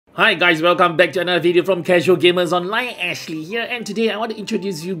Hi guys, welcome back to another video from Casual Gamers Online. Ashley here, and today I want to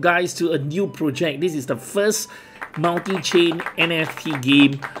introduce you guys to a new project. This is the first multi-chain NFT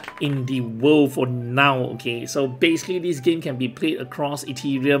game in the world for now. Okay, so basically this game can be played across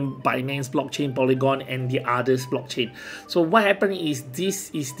Ethereum, Binance blockchain, Polygon, and the others blockchain. So what happened is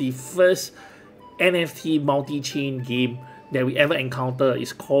this is the first NFT multi-chain game that we ever encounter.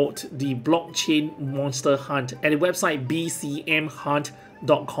 Is called the Blockchain Monster Hunt at the website bcmh.com,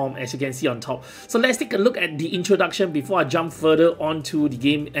 as you can see on top. So let's take a look at the introduction before I jump further onto the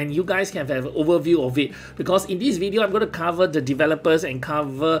game, and you guys can have an overview of it, because in this video I'm going to cover the developers and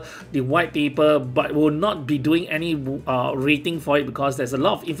cover the white paper, but will not be doing any rating for it because there's a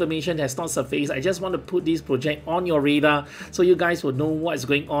lot of information that's not surfaced. I just want to put this project on your radar so you guys will know what's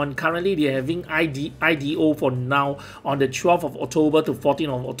going on. Currently they're having IDO for now on the 12th of October to 14th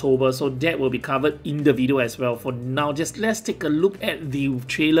of October, so that will be covered in the video as well. For now, just let's take a look at the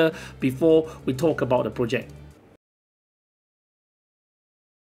trailer before we talk about the project.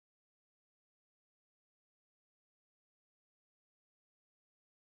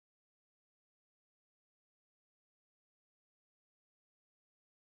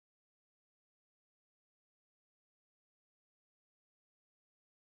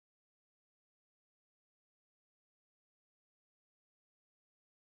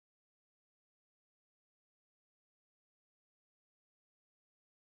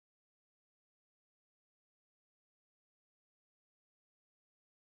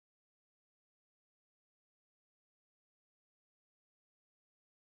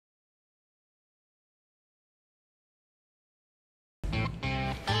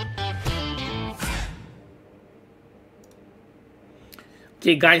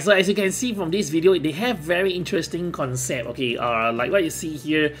 Okay guys, so as you can see from this video, they have very interesting concept. Okay, like what you see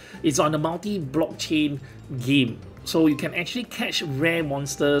here, it's on a multi-blockchain game. So you can actually catch rare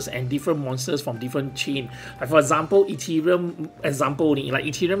monsters and different monsters from different chain. Like for example, Ethereum example, like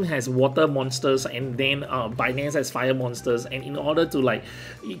Ethereum has water monsters, and then Binance has fire monsters. And in order to like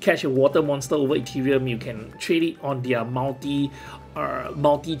catch a water monster over Ethereum, you can trade it on their multi-chain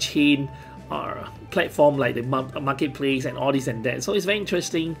platform, like the marketplace and all this and that. So it's very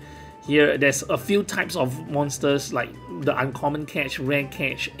interesting. Here there's a few types of monsters, like the uncommon catch, rare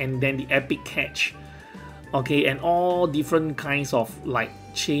catch, and then the epic catch. Okay, and all different kinds of like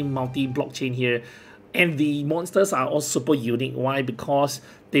chain, multi-blockchain here. And the monsters are all super unique. Why? Because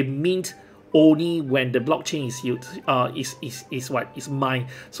they mint only when the blockchain is huge, is mined.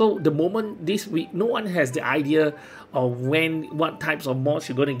 So the moment this week, no one has the idea of what types of mods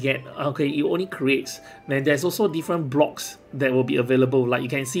you're going to get. Okay, it only creates. Then there's also different blocks that will be available. Like you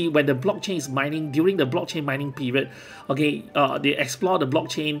can see when the blockchain is mining, during the blockchain mining period, okay, they explore the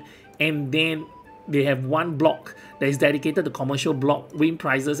blockchain, and then they have one block that is dedicated to commercial block, win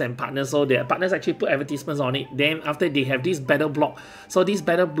prizes and partners. So their partners actually put advertisements on it. Then after, they have this battle block. So this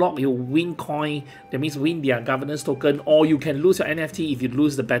battle block, you win coin, that means win their governance token, or you can lose your NFT if you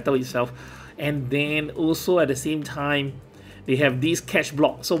lose the battle itself. And then also at the same time, they have this catch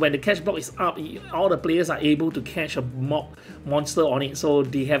block. So when the catch block is up, all the players are able to catch a monster on it. So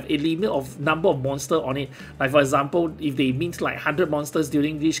they have a limit of number of monster on it. Like for example, if they mint like 100 monsters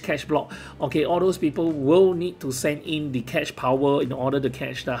during this catch block, okay, all those people will need to send in the catch power in order to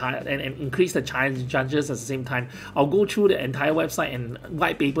catch the high and increase the chances at the same time. I'll go through the entire website and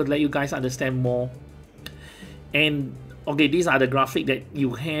white paper to let you guys understand more. And okay, these are the graphics that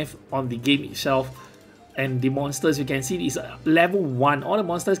you have on the game itself. And the monsters, you can see, is level 1. All the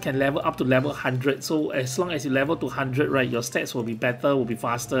monsters can level up to level 100. So as long as you level to 100, right, your stats will be better, will be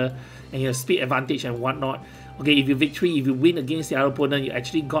faster, and your speed advantage and whatnot. Okay, if you win against the other opponent, you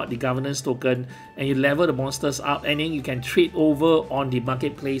actually got the governance token, and you level the monsters up, and then you can trade over on the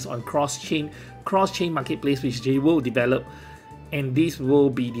marketplace, on cross-chain marketplace, which they will develop. And this will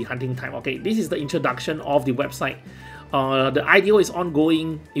be the hunting time. Okay, this is the introduction of the website. The IDO is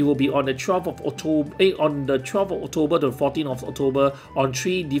ongoing. It will be on the 12th of October, to 14th of October on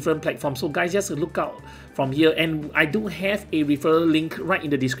 3 different platforms. So guys, just look out from here. And I do have a referral link right in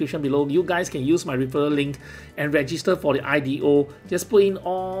the description below. You guys can use my referral link and register for the IDO. Just put in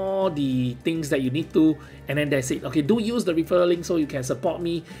all the things that you need to, and then that's it. Okay, do use the referral link so you can support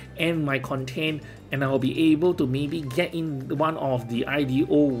me and my content, and I'll be able to maybe get in one of the IDO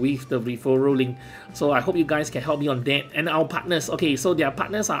with the referral link. So I hope you guys can help me on that. And our partners, okay, so their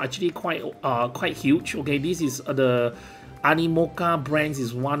partners are actually quite huge. Okay, this is the Animoca Brands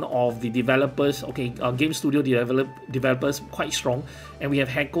is one of the developers. Okay, game studio developers, quite strong. And we have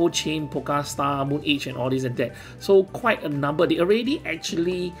Heco Chain, Polkastar, Moon Age, and all this and that. So quite a number. They already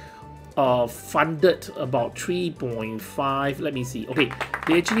actually funded about 3.5, let me see, okay,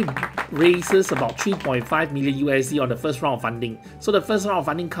 they actually raises about 3.5 million USD on the first round of funding. So the first round of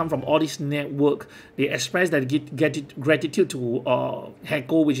funding come from all this network. They express their gratitude to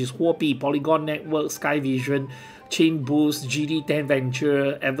Heco, which is Huobi, Polygon Network, Sky Vision, Chain Boost, GD10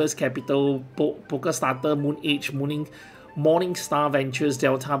 Venture, Evers Capital, Poker Starter, Moon Age, Morningstar Ventures,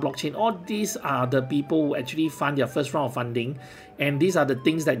 Delta Blockchain. All these are the people who actually fund their first round of funding, and these are the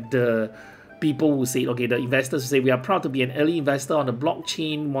things that the people who say, okay, the investors who say, we are proud to be an early investor on the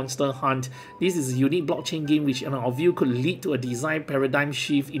blockchain monster hunt. This is a unique blockchain game which in our view could lead to a design paradigm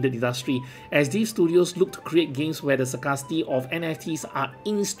shift in the industry, as these studios look to create games where the scarcity of NFTs are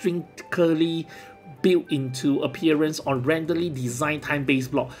intrinsically built into appearance on randomly designed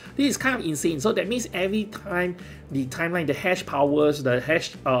time-based block. This is kind of insane. So that means every time the timeline, the hash powers, the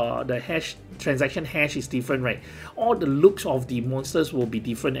hash transaction hash is different, right? All the looks of the monsters will be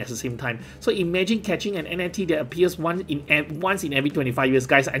different at the same time. So imagine catching an NFT that appears once in every 25 years.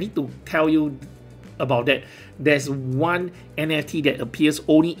 Guys, I need to tell you about that. There's one NFT that appears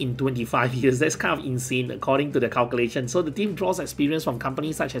only in 25 years. That's kind of insane according to the calculation. So the team draws experience from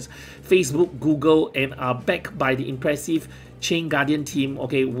companies such as Facebook, Google, and are backed by the impressive Chain Guardian team.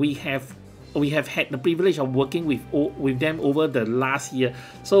 Okay, we have had the privilege of working with them over the last year.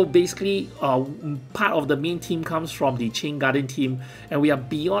 So basically, part of the main team comes from the Chain Guardian team, and we are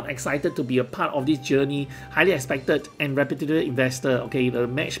beyond excited to be a part of this journey. Highly expected and reputable investor. Okay, the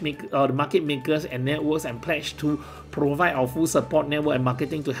market makers and networks, and pledge to provide our full support, network, and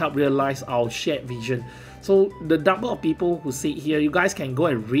marketing to help realize our shared vision. So the number of people who sit here, you guys can go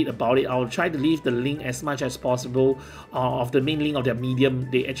and read about it. I'll try to leave the link as much as possible of the main link of their Medium.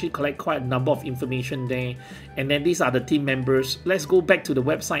 They actually collect quite a number of information there. And then these are the team members. Let's go back to the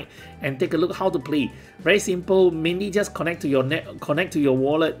website and take a look how to play. Very simple. Mainly just connect to your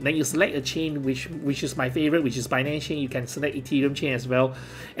wallet. Then you select a chain, which is my favorite, which is Binance Chain. You can select Ethereum Chain as well.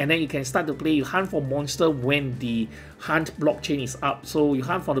 And then you can start to play. You hunt for monster when the hunt blockchain is up. So you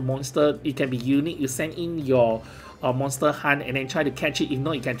hunt for the monster. It can be unique. You send in your monster hunt and then try to catch it. If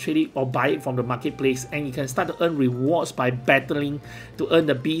not, you can trade it or buy it from the marketplace, and you can start to earn rewards by battling to earn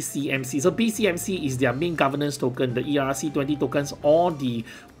the BCMC. So BCMC is their main governance token, the ERC20 tokens or the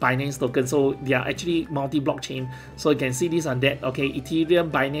Binance token. So they are actually multi-blockchain. So you can see this on that. Okay, Ethereum,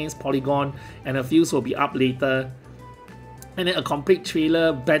 Binance, Polygon, and a few will be up later. And then a complete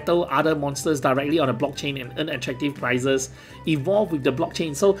trailer, battle other monsters directly on the blockchain and earn attractive prizes, evolve with the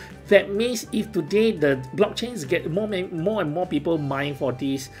blockchain. So that means if today the blockchains get more and more people mine for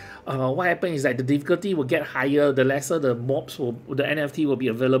this, what happens is that the difficulty will get higher, the lesser the mobs the NFT will be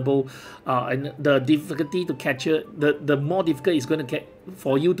available, and the difficulty to capture, the more difficult it's going to get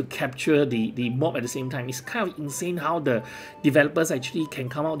for you to capture the mob at the same time. It's kind of insane how the developers actually can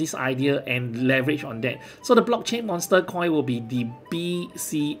come out with this idea and leverage on that. So the blockchain monster coin will be the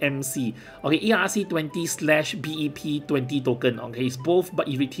BCMC, okay, ERC20/BEP20 token. Okay, it's both but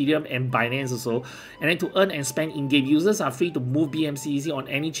Ethereum and Binance also. And then to earn and spend in-game, users are free to move BMC on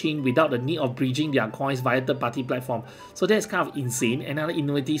any chain without the need of bridging their coins via third-party platform. So that's kind of insane. Another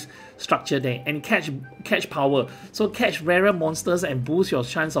innovative structure there. And catch power. So catch rarer monsters and boost your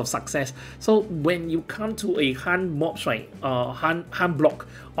chance of success. So when you come to a hunt mobs, right, hunt block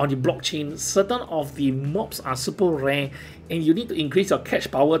on the blockchain, certain of the mobs are super rare, and you need to increase your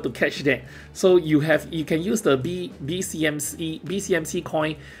catch power to catch that. So you can use the BCMC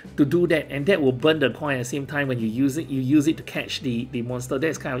coin to do that, and that will burn the coin at the same time when you use it to catch the monster.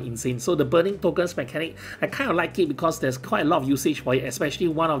 That's kind of insane. So the burning tokens mechanic, I kind of like it because there's quite a lot of usage for it, especially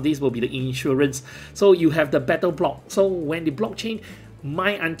one of these will be the insurance. So you have the battle block. So when the blockchain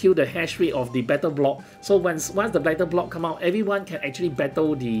mine until the hash rate of the battle block. So once the battle block come out, everyone can actually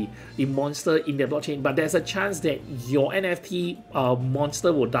battle the monster in the blockchain, but there's a chance that your NFT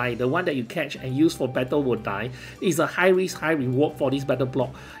monster will die. The one that you catch and use for battle will die. It's a high risk, high reward for this battle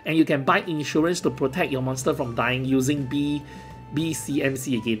block, and you can buy insurance to protect your monster from dying using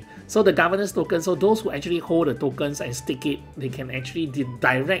BCMC again. So the governance token, so those who actually hold the tokens and stake it, they can actually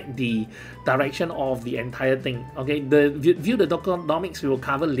direct the direction of the entire thing. Okay, the view the tokenomics we will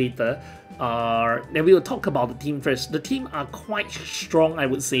cover later. Then we will talk about the team first. The team are quite strong, I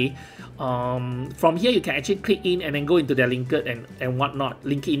would say. From here you can actually click in and then go into their LinkedIn and whatnot,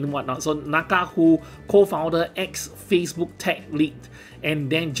 LinkedIn and whatnot. So Naka Hu, co-founder, ex-Facebook tech lead, and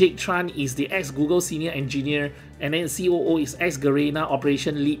then Jake Tran is the ex-Google senior engineer, and then COO is ex-Garena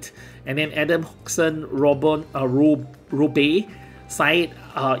operation lead, and then Adam Hodgson, Robe, Syed,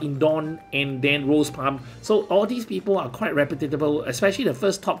 Indon, and then Rose Palm. So all these people are quite reputable, especially the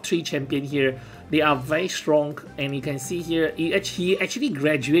first top 3 champion here. They are very strong, and you can see here he actually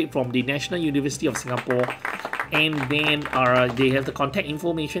graduated from the National University of Singapore, and then they have the contact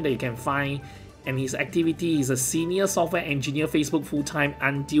information that you can find. And his activity is a senior software engineer, Facebook full-time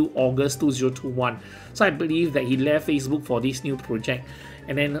until August 2021. So I believe that he left Facebook for this new project,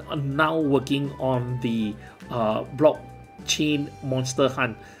 and then now working on the blockchain monster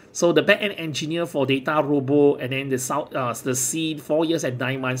hunt. So the backend engineer for Data Robo, and then the seed 4 years and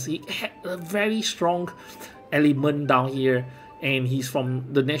 9 months. He had a very strong element down here, and he's from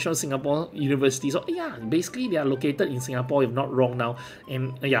the National Singapore University. So yeah, basically they are located in Singapore, if not wrong now.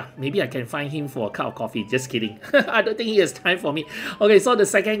 And yeah, maybe I can find him for a cup of coffee. Just kidding. I don't think he has time for me. Okay, so the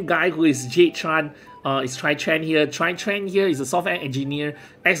second guy, who is Jade Tran, is Tri Tran here. Tri Tran here is a software engineer,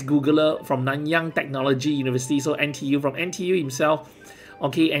 ex-Googler from Nanyang Technology University, so NTU, from NTU himself.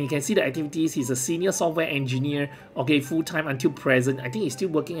 Okay, and you can see the activities. He's a senior software engineer, okay, full-time until present. I think he's still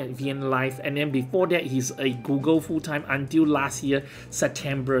working at VN Live, and then before that he's a Google full-time until last year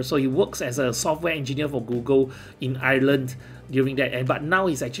September. So he works as a software engineer for Google in Ireland during that, but now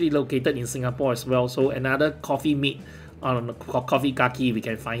he's actually located in Singapore as well. So another coffee mate, coffee kaki, we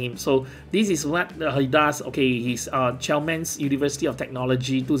can find him. So this is what he does. Okay, he's Chalmers University of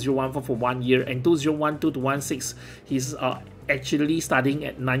Technology 2014 for 1 year, and 2012 to 16 he's actually studying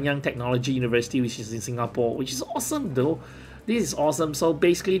at Nanyang Technology University, which is in Singapore, which is awesome though. This is awesome. So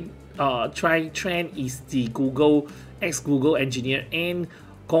basically Tri Tran is the ex-Google engineer, and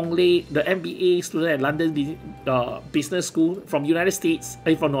Gong Lei, the MBA student at London Business School from United States,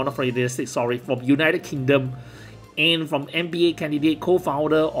 from United States, sorry, from United Kingdom, and from MBA candidate,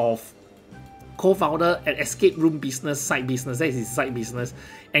 co-founder at Escape Room Business, side business. That is his side business.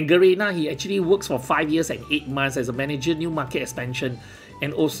 And Garena, he actually works for 5 years and 8 months as a manager, new market expansion,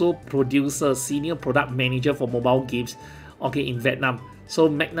 and also producer, senior product manager for mobile games, okay, in Vietnam. So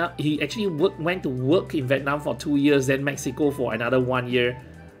he actually went to work in Vietnam for 2 years, then Mexico for another 1 year.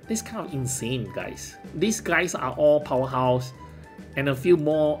 This is kind of insane, guys. These guys are all powerhouse, and a few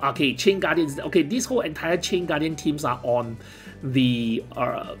more. Okay, Chain Guardians. Okay, this whole entire Chain Guardian teams are on the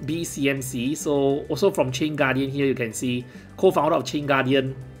BCMC. So also from Chain Guardian here, you can see co-founder of Chain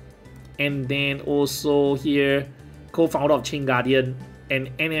Guardian, and then also here co-founder of Chain Guardian and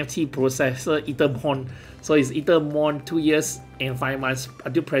NFT processor Ethermon. So it's Ethermon 2 years and 5 months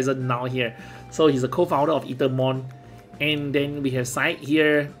until present now here. So he's a co-founder of Ethermon. And then we have Syed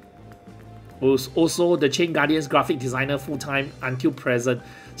here, who's also the Chain Guardian's graphic designer full-time until present.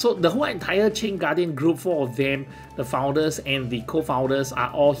 So the whole entire Chain Guardian group, 4 of them, the founders and the co-founders,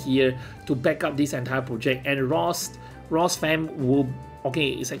 are all here to back up this entire project. And Ross Pham will, okay,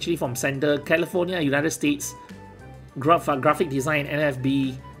 it's actually from Center, California, United States, graphic design,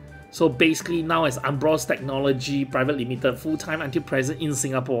 NFB. So basically now as Ambrose Technology Private Limited, full-time until present in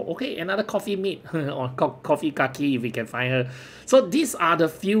Singapore. Okay, another coffee mate, or coffee kaki if we can find her. So these are the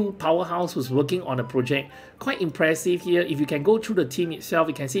few powerhouse who's working on the project. Quite impressive here. If you can go through the team itself,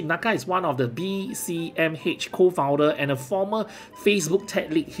 you can see Naka is one of the BCMH co-founder and a former Facebook tech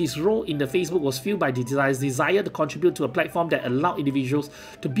lead. His role in the Facebook was fueled by the desire to contribute to a platform that allowed individuals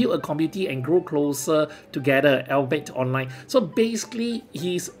to build a community and grow closer together, albeit online. So basically,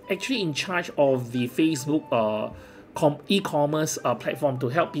 he's actually in charge of the Facebook e-commerce platform to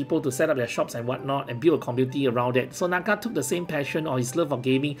help people to set up their shops and whatnot and build a community around it. So Naka took the same passion or his love of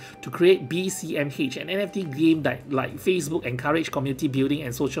gaming to create BCMH, an NFT game that, like Facebook, encourage community building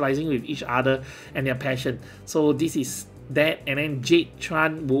and socializing with each other and their passion. So this is that. And then Jade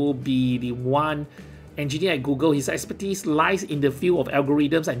Tran will be the one engineer at Google. His expertise lies in the field of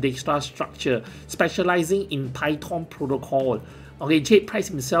algorithms and data structure, specializing in Python protocol. Okay, Jade prides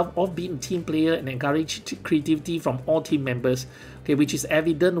himself of being a team player and encouraged creativity from all team members, okay, which is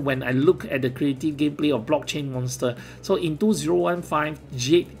evident when I look at the creative gameplay of Blockchain Monster. So in 2015,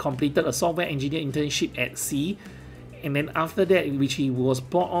 Jade completed a software engineer internship at C, and then after that, which he was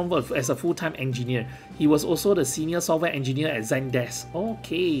brought on as a full-time engineer. He was also the senior software engineer at Zendesk.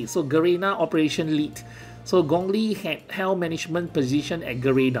 Okay, so Garena operation lead. So Gong Li had held management position at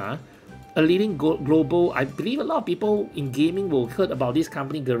Garena, a leading global, I believe a lot of people in gaming will heard about this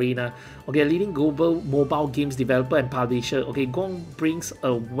company, Garena. Okay, a leading global mobile games developer and publisher. Okay, Gong brings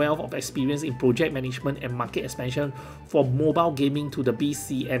a wealth of experience in project management and market expansion for mobile gaming to the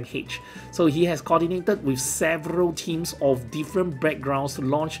BCMH. So he has coordinated with several teams of different backgrounds to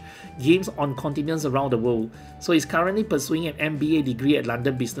launch games on continents around the world. So he's currently pursuing an MBA degree at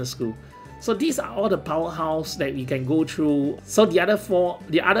London Business School. So these are all the powerhouse that we can go through. So the other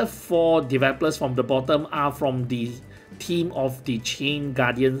four developers from the bottom are from the team of the Chain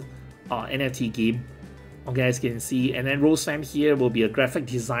Guardian NFT game. Okay, as you can see, and then Rose Fam here will be a graphic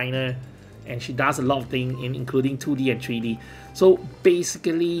designer, and she does a lot of things, including 2D and 3D. So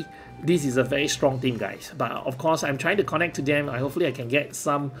basically, this is a very strong team, guys. But of course, I'm trying to connect to them. Hopefully, I can get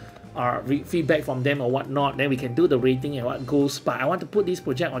some feedback from them or whatnot. Then we can do the rating and what goes. But I want to put this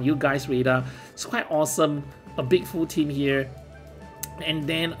project on you guys' radar. It's quite awesome. A big full team here. And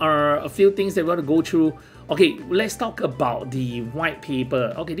then a few things that we want to go through. Okay, let's talk about the white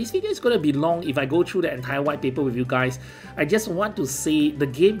paper. Okay, this video is going to be long if I go through the entire white paper with you guys. I just want to say the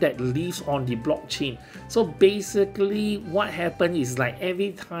game that lives on the blockchain. So basically what happened is like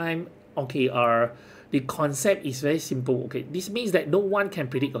every time, okay, the concept is very simple. Okay, this means that no one can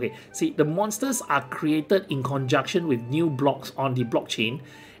predict. Okay, see, the monsters are created in conjunction with new blocks on the blockchain,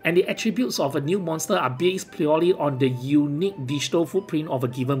 and the attributes of a new monster are based purely on the unique digital footprint of a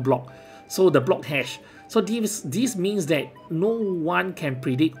given block. So the block hash. So this means that no one can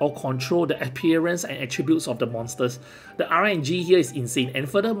predict or control the appearance and attributes of the monsters. The RNG here is insane, and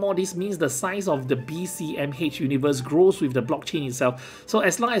furthermore, this means the size of the BCMH universe grows with the blockchain itself. So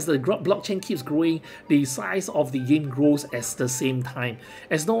as long as the blockchain keeps growing, the size of the game grows at the same time.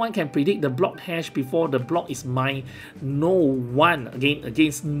 As no one can predict the block hash before the block is mined, no one,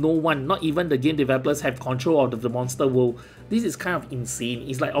 against no one, not even the game developers, have control of the monster world. This is kind of insane.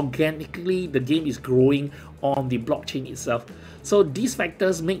 It's like organically the game is growing on the blockchain itself. So these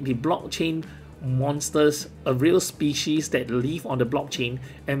factors make the blockchain monsters a real species that live on the blockchain,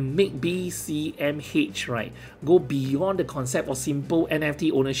 and make BCMH, right, go beyond the concept of simple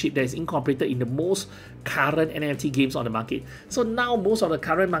NFT ownership that is incorporated in the most current NFT games on the market. So now most of the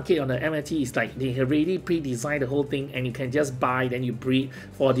current market on the NFT is like they have already pre-designed the whole thing, and you can just buy, then you breed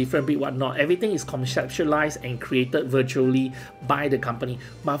for a different breed, whatnot. Everything is conceptualized and created virtually by the company.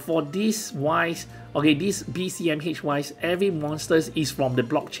 But for this wise, okay, this BCMH wise, every monster is from the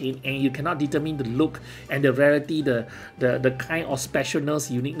blockchain, and you cannot determine the look and the rarity, the kind of specialness,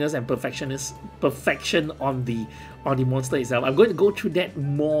 uniqueness, and perfection on the monster itself. I'm going to go through that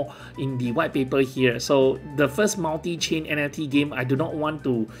more in the white paper here. So the first multi-chain NFT game, I do not want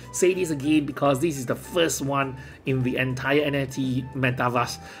to say this again because this is the first one in the entire NFT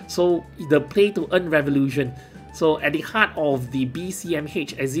metaverse. So the play to earn revolution. So at the heart of the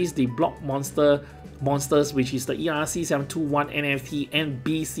BCMH exists the block monsters, which is the ERC721 NFT and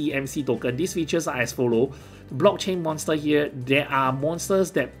BCMC token. These features are as follow. Blockchain monster here, these are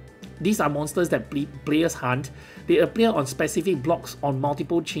monsters that players hunt. They appear on specific blocks on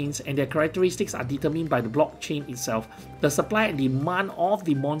multiple chains, and their characteristics are determined by the blockchain itself. The supply and demand of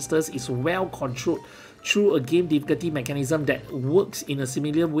the monsters is well controlled through a game difficulty mechanism that works in a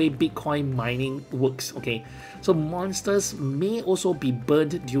similar way Bitcoin mining works. Okay, so monsters may also be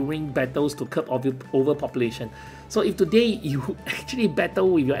burned during battles to curb overpopulation. So if today you actually battle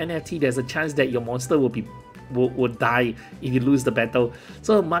with your NFT, there's a chance that your monster will die if you lose the battle.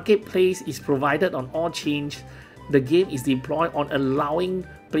 So a marketplace is provided on all chains. The game is deployed on allowing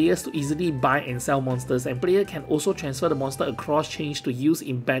players to easily buy and sell monsters, and players can also transfer the monster across chains to use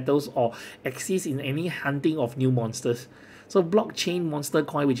in battles or assist in any hunting of new monsters. So blockchain monster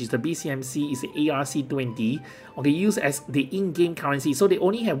coin, which is the BCMC, is the ARC20, okay, used as the in-game currency. So they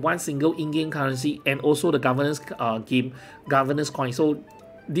only have one single in-game currency, and also the governance coin. So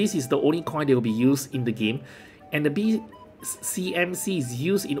this is the only coin that will be used in the game, and the BCMC is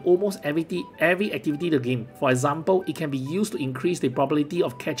used in almost every activity in the game. For example, it can be used to increase the probability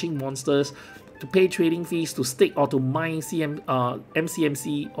of catching monsters, to pay trading fees, to stake, or to mine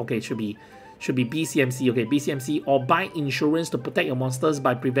MCMC. Okay, should be BCMC. Okay, BCMC, or buy insurance to protect your monsters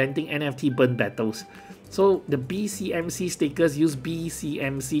by preventing NFT burn battles. So the BCMC stakers use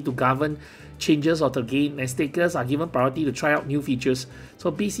BCMC to govern changes of the game, and stakers are given priority to try out new features.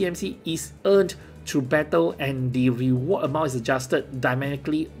 So BCMC is earned through battle, and the reward amount is adjusted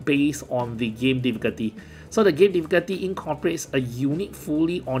dynamically based on the game difficulty. So the game difficulty incorporates a unique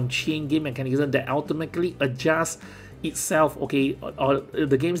fully on-chain game mechanism that automatically adjusts itself, okay, or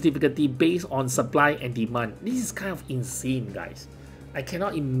the game's difficulty based on supply and demand. This is kind of insane, guys. I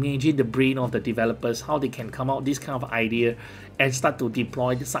cannot imagine the brain of the developers, how they can come out this kind of idea and start to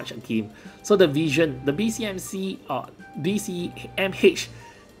deploy such a game. So the vision, the BCMH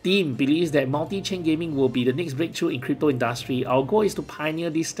team believes that multi-chain gaming will be the next breakthrough in crypto industry. Our goal is to pioneer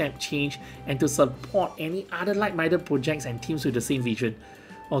this step change and to support any other like-minded projects and teams with the same vision.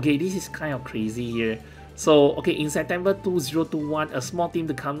 Okay, this is kind of crazy here. So, okay, in September 2021, a small team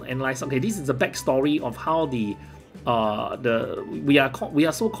to come analyze. Okay, this is the backstory of how the we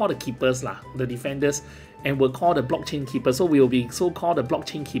are so called the keepers lah, the defenders, and we're called the blockchain keepers. So we will be so called the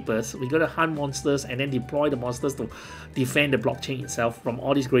blockchain keepers. We're gonna hunt monsters and then deploy the monsters to defend the blockchain itself from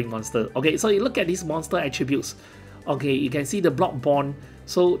all these growing monsters. Okay, so you look at these monster attributes. Okay, you can see the block born.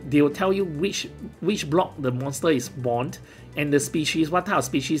 So they will tell you which block the monster is born, and the species, what type of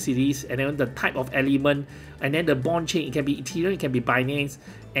species it is, and then the type of element, and then the bond chain. It can be Ethereum, it can be Binance,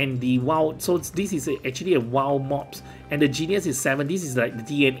 and the WoW. So this is actually a WoW mobs, and the genius is 7. This is like the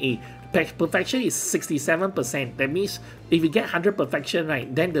DNA. Perfection is 67%. That means if you get 100 perfection,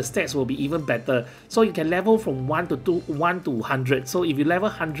 right, then the stats will be even better. So you can level from 1 to 100. So if you level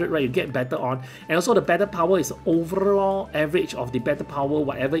 100, right, you get better on. And also the better power is overall average of the better power,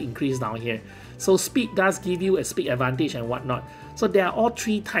 whatever increase down here. So speed does give you a speed advantage and whatnot. So there are all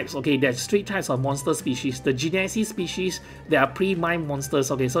 3 types. Okay, there's 3 types of monster species. The Genesis species, they are pre-mined monsters.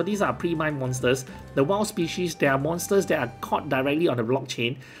 Okay, so these are pre-mined monsters. The wild species, they are monsters that are caught directly on the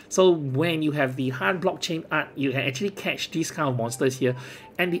blockchain. So when you have the hard blockchain art, you can actually catch these kind of monsters here.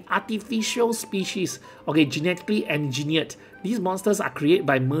 And the artificial species, okay, genetically engineered. These monsters are created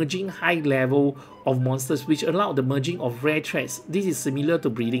by merging high level of monsters, which allow the merging of rare traits. This is similar to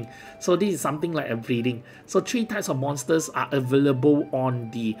breeding. So this is something like a breeding. So 3 types of monsters are available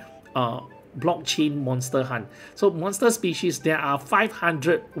on the blockchain monster hunt. So monster species, there are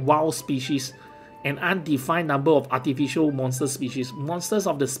 500 wild species, an undefined number of artificial monster species. Monsters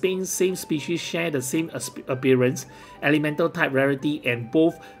of the same species share the same appearance, elemental type, rarity, and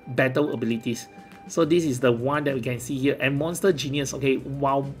both battle abilities. So this is the one that we can see here. And monster genius, okay,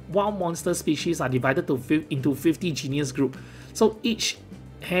 while monster species are divided into 50 genius group. So each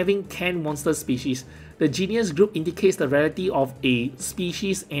having 10 monster species. The genius group indicates the rarity of a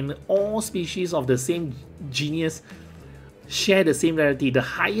species, and all species of the same genius share the same rarity. The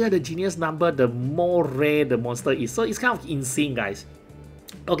higher the genius number, the more rare the monster is. So it's kind of insane, guys.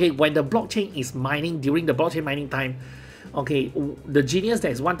 Okay, when the blockchain is mining, during the blockchain mining time, okay, the genius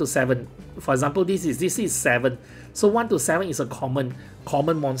that is 1 to 7. For example, this is 7. So 1 to 7 is a common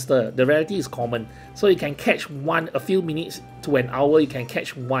monster. The rarity is common. So you can catch one a few minutes to an hour. You can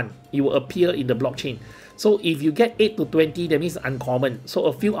catch one. It will appear in the blockchain. So if you get 8 to 20, that means uncommon. So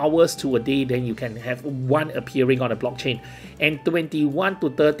a few hours to a day, then you can have one appearing on the blockchain. And 21 to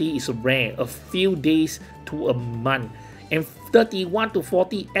 30 is rare. A few days to a month. And 31 to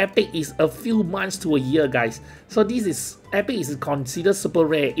 40 epic is a few months to a year, guys. So this is epic is considered super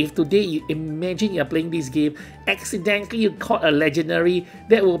rare. If today you imagine you're playing this game, accidentally you caught a legendary,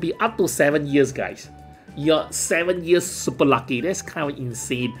 that will be up to 7 years, guys. You're 7 years super lucky. That's kind of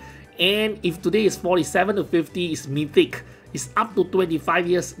insane. And if today is 47 to 50 is mythic, it's up to 25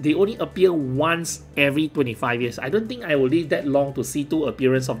 years. They only appear once every 25 years. I don't think I will live that long to see 2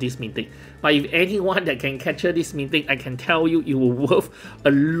 appearances of this mythic. But if anyone that can capture this mythic, I can tell you it will worth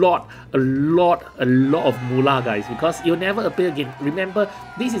a lot of moolah, guys, because it will never appear again. Remember,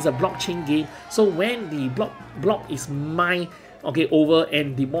 this is a blockchain game. So when the block is mined, okay, over,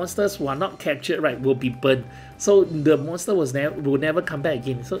 and the monsters who are not captured, right, will be burned. So the monster will never come back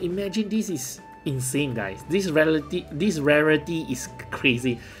again. So imagine, this is insane, guys. This rarity is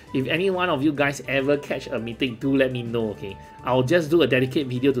crazy. If any one of you guys ever catch a mythic, do let me know, okay? I'll just do a dedicated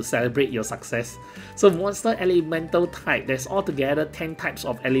video to celebrate your success. So monster elemental type, there's altogether 10 types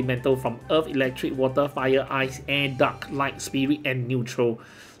of elemental, from earth, electric, water, fire, ice, air, dark, light, spirit, and neutral.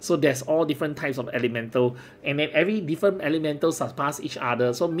 So there's all different types of elemental, and then every different elemental surpass each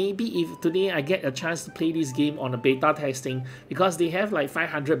other. So maybe if today I get a chance to play this game on a beta testing, because they have like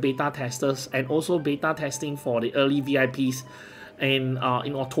 500 beta testers, and also beta testing for the early VIPs in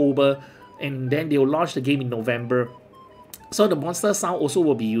October, and then they will launch the game in November. So the monster sound also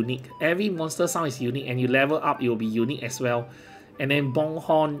will be unique. Every monster sound is unique, and you level up, it will be unique as well. And then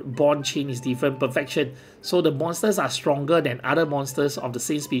bond chain is different, perfection. So the monsters are stronger than other monsters of the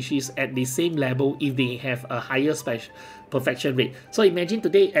same species at the same level if they have a higher perfection rate. So imagine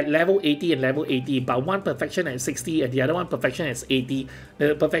today at level 80 and level 80, but one perfection at 60 and the other one perfection at 80.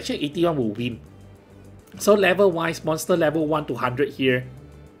 The perfection 81 will win. So level wise, monster level 1 to 100 here.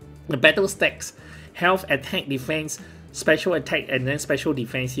 The battle stacks, health, attack, defense, special attack, and then special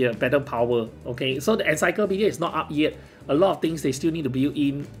defense here, battle power. Okay, so the encyclopedia is not up yet. A lot of things they still need to build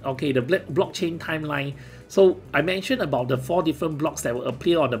in. Okay, the blockchain timeline. So I mentioned about the 4 different blocks that will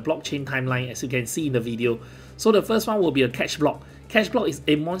appear on the blockchain timeline, as you can see in the video. So the first one will be a catch block. Catch block is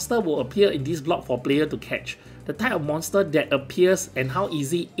a monster will appear in this block for player to catch. The type of monster that appears and how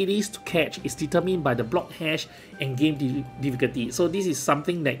easy it is to catch is determined by the block hash and game difficulty. So this is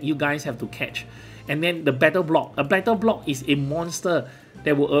something that you guys have to catch. And then the battle block. A battle block is a monster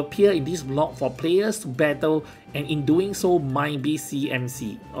that will appear in this block for players to battle, and in doing so mine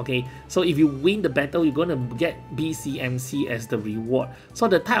BCMC. Okay, so if you win the battle, you're gonna get BCMC as the reward. So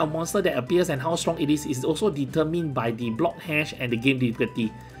the type of monster that appears and how strong it is also determined by the block hash and the game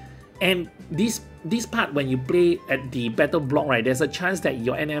difficulty. And this part, when you play at the battle block, right, there's a chance that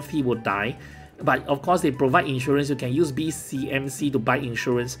your NFT will die. But of course, they provide insurance. You can use BCMC to buy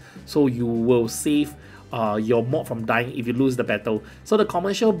insurance, so you will save your mod from dying if you lose the battle. So the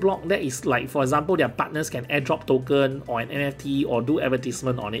commercial block, that is like, for example, their partners can airdrop token or an NFT or do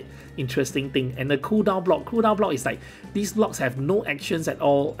advertisement on it. Interesting thing. And the cooldown block is like, these blocks have no actions at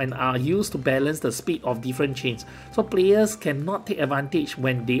all and are used to balance the speed of different chains. So players cannot take advantage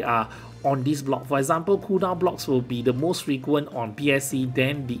when they are on this block. For example, cooldown blocks will be the most frequent on BSC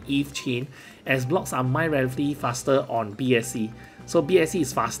than the Eth chain, as blocks are mined relatively faster on BSC. So BSC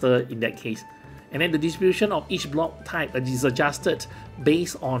is faster in that case. And then the distribution of each block type is adjusted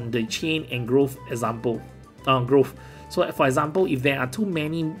based on the chain and growth growth. So for example, if there are too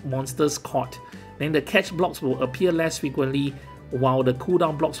many monsters caught, then the catch blocks will appear less frequently, while the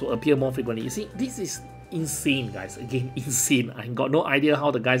cooldown blocks will appear more frequently. You see, this is insane, guys. Again, insane. I got no idea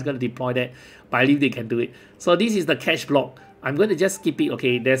how the guy's gonna deploy that, but I believe they can do it. So this is the catch block. I'm going to just skip it.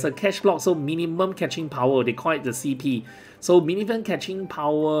 Okay, there's a catch block, so minimum catching power, they call it the CP. So minimum catching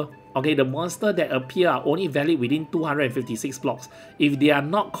power, okay, the monster that appear are only valid within 256 blocks. If they are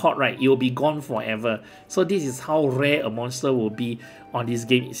not caught, right, it will be gone forever. So this is how rare a monster will be on this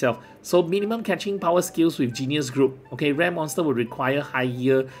game itself. So minimum catching power skills with genius group. Okay, rare monster will require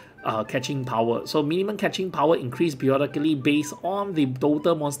higher catching power. So minimum catching power increase periodically based on the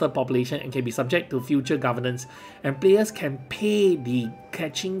total monster population and can be subject to future governance. And players can pay the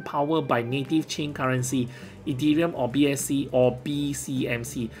catching power by native chain currency, Ethereum or BSC or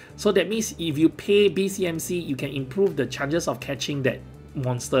BCMC. So that means if you pay BCMC, you can improve the chances of catching that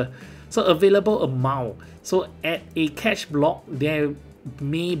monster. So available amount. So at a catch block, there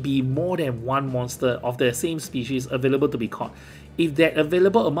may be more than one monster of the same species available to be caught. If that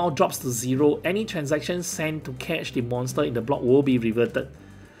available amount drops to 0, any transaction sent to catch the monster in the block will be reverted.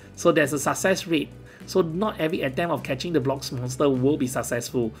 So there's a success rate. So not every attempt of catching the block's monster will be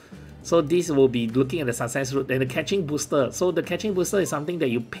successful. So this will be looking at the success rate. And the catching booster. So the catching booster is something that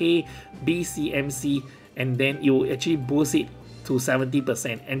you pay BCMC and then you actually boost it to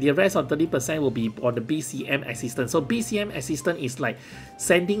 70%, and the rest of 30% will be on the BCM assistant. So BCM assistant is like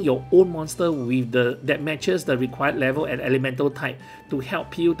sending your own monster with that matches the required level and elemental type to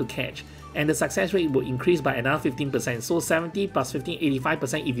help you to catch, and the success rate will increase by another 15%. So 70 plus 15,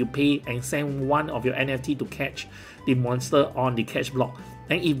 85% if you pay and send one of your NFT to catch the monster on the catch block.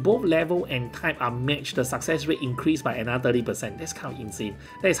 And if both level and type are matched, the success rate increased by another 30%. That's kind of insane.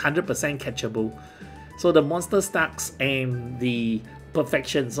 That is 100% catchable. So the monster stacks and the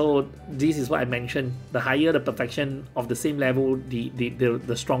perfection. So this is what I mentioned. The higher the perfection of the same level,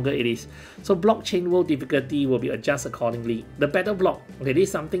 the stronger it is. So blockchain world difficulty will be adjusted accordingly. The battle block. Okay, this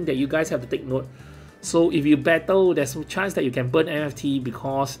is something that you guys have to take note. So if you battle, there's a chance that you can burn NFT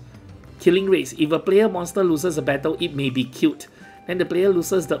because killing rates. If a player monster loses a battle, it may be killed. Then the player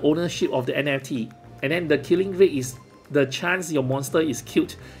loses the ownership of the NFT. And then the killing rate is the chance your monster is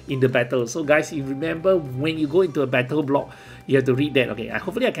killed in the battle. So guys, you remember when you go into a battle block, you have to read that. Okay,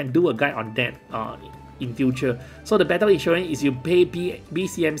 hopefully I can do a guide on that in future. So the battle insurance is you pay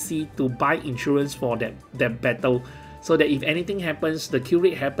BCMC to buy insurance for that battle, so that if anything happens, the kill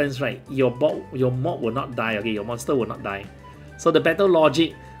rate happens, right, your mod will not die. Okay, your monster will not die. So the battle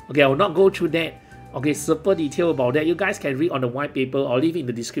logic, okay, I will not go through that. Okay, super detail about that. You guys can read on the white paper. I'll leave it in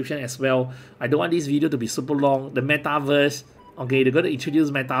the description as well. I don't want this video to be super long. The metaverse. Okay, they're going to introduce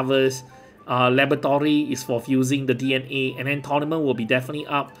metaverse. Laboratory is for fusing the DNA. And then tournament will be definitely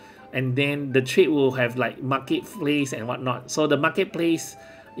up. And then the trade will have like marketplace and whatnot. So the marketplace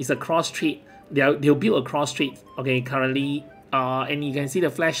is a cross trade. They'll build a cross trade. Okay, currently. And you can see the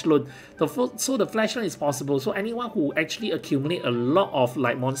flash loan. So the flash loan is possible. So anyone who actually accumulate a lot of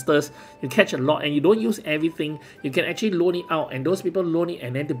like monsters, you catch a lot and you don't use everything, you can actually loan it out, and those people loan it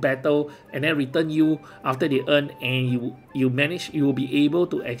and then to battle and then return you after they earn, and you will be able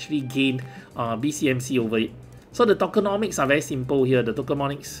to actually gain BCMC over it. So the tokenomics are very simple here. The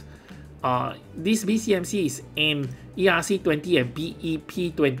tokenomics. This BCMC is in ERC20 and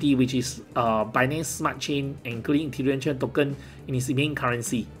BEP20, which is Bianance Smart Chain, including Ethereum token in its main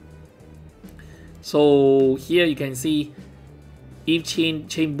currency. So here you can see Eth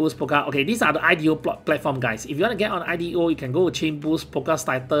Chain Boost, Polka. Okay, these are the IDO platform, guys. If you want to get on IDO, you can go to Chain Boost, Polka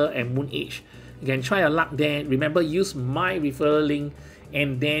Starter, and Moon Age. You can try your luck there. Remember, use my referral link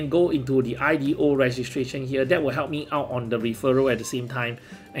and then go into the IDO registration here. That will help me out on the referral at the same time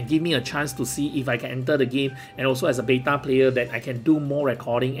and give me a chance to see if I can enter the game, and also as a beta player that I can do more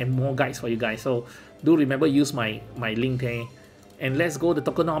recording and more guides for you guys. So do remember use my link there. And let's go to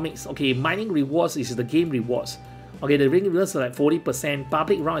tokenomics. Okay, mining rewards is the game rewards. Okay, the ring rewards are like 40%,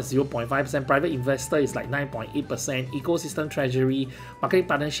 public round is 0.5%, private investor is like 9.8%, ecosystem treasury, marketing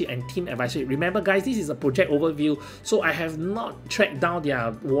partnership, and team advisory. Remember guys, this is a project overview, so I have not tracked down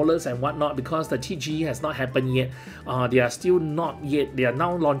their wallets and whatnot because the TGE has not happened yet. They are still not yet, they are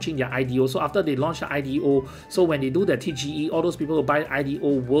now launching their IDO. So after they launch the IDO, so when they do the TGE, all those people who buy IDO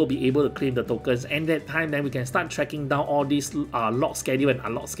will be able to claim the tokens, and that time then we can start tracking down all these lock schedule and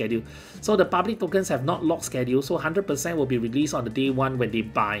unlock schedule. So the public tokens have not locked schedule, so 100% will be released on the day one when they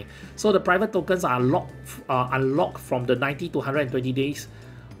buy. So the private tokens are unlocked from the 90 to 120 days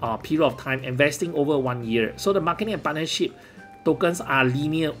period of time, investing over 1 year. So the marketing and partnership tokens are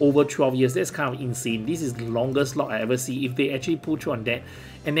linear over 12 years. That's kind of insane. This is the longest lock I ever see if they actually pull through on that.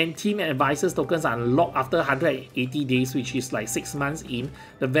 And then team and advisors tokens are unlocked after 180 days, which is like 6 months in.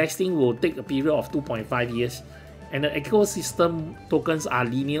 The vesting will take a period of 2.5 years. And the ecosystem tokens are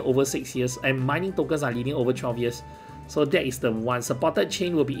linear over 6 years, and mining tokens are linear over 12 years. So that is the one. Supported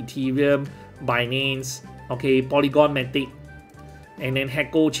chain will be Ethereum, Binance, okay, Polygon Matic, and then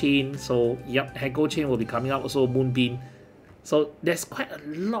Heco chain. So yep, Heco chain will be coming out, also Moonbeam. So there's quite a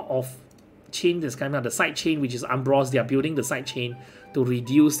lot of chain that's coming out. The side chain, which is Ambros, they are building the side chain to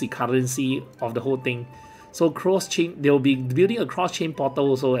reduce the currency of the whole thing. So cross-chain, they'll be building a cross-chain portal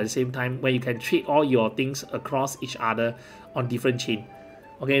also at the same time where you can trade all your things across each other on different chain.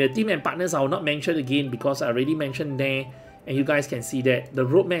 Okay, the team and partners I will not mention again because I already mentioned there, and you guys can see that the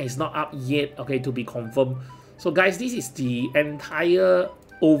roadmap is not up yet, okay, to be confirmed. So guys, this is the entire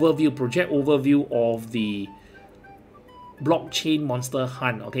overview, project overview of the blockchain monster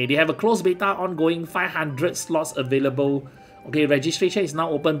hunt. Okay, they have a closed beta ongoing, 500 slots available. Okay, registration is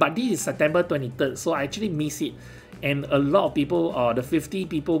now open, but this is September 23rd, so I actually missed it. And a lot of people, the 50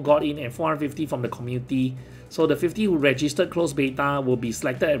 people got in and 450 from the community. So the 50 who registered closed beta will be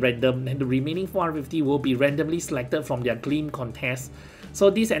selected at random, and the remaining 450 will be randomly selected from their Gleam contest. So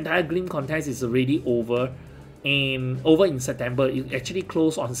this entire Gleam contest is already over, and over in September. It actually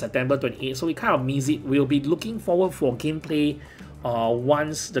closed on September 28th, so we kind of miss it. We'll be looking forward for gameplay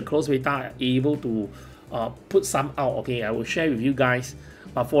once the closed beta are able to put some out. Okay, I will share with you guys,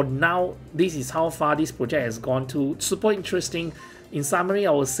 but for now this is how far this project has gone to. Super interesting. In summary,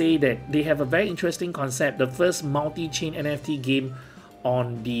 I will say that they have a very interesting concept, the first multi-chain NFT game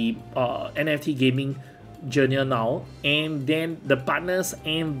on the NFT gaming journey now, and then the partners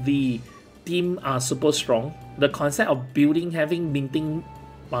and the team are super strong. The concept of building, minting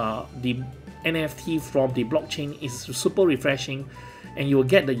the NFT from the blockchain is super refreshing, and you will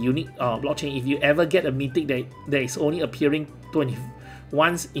get the unique blockchain. If you ever get a mythic that is only appearing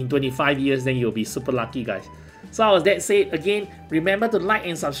once in 25 years, then you'll be super lucky, guys. So as that said, again, remember to like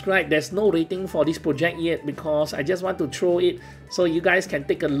and subscribe. There's no rating for this project yet because I just want to throw it so you guys can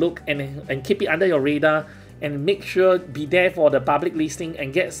take a look and keep it under your radar, and make sure be there for the public listing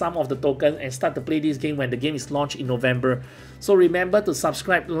and get some of the tokens and start to play this game when the game is launched in November. So remember to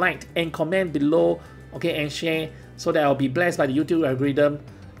subscribe, like, and comment below, okay, and share, so that I'll be blessed by the YouTube algorithm.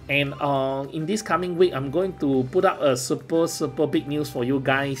 And in this coming week, I'm going to put up a super big news for you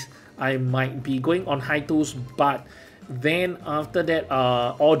guys. I might be going on hiatus, but then after that,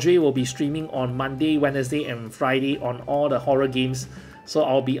 Audrey will be streaming on Monday, Wednesday, and Friday on all the horror games. So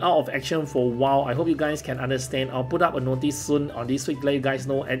I'll be out of action for a while. I hope you guys can understand. I'll put up a notice soon on this week to let you guys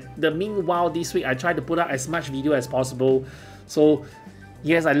know. And the meanwhile, this week I try to put up as much video as possible. So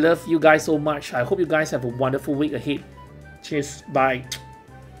yes, I love you guys so much. I hope you guys have a wonderful week ahead. Cheers, bye.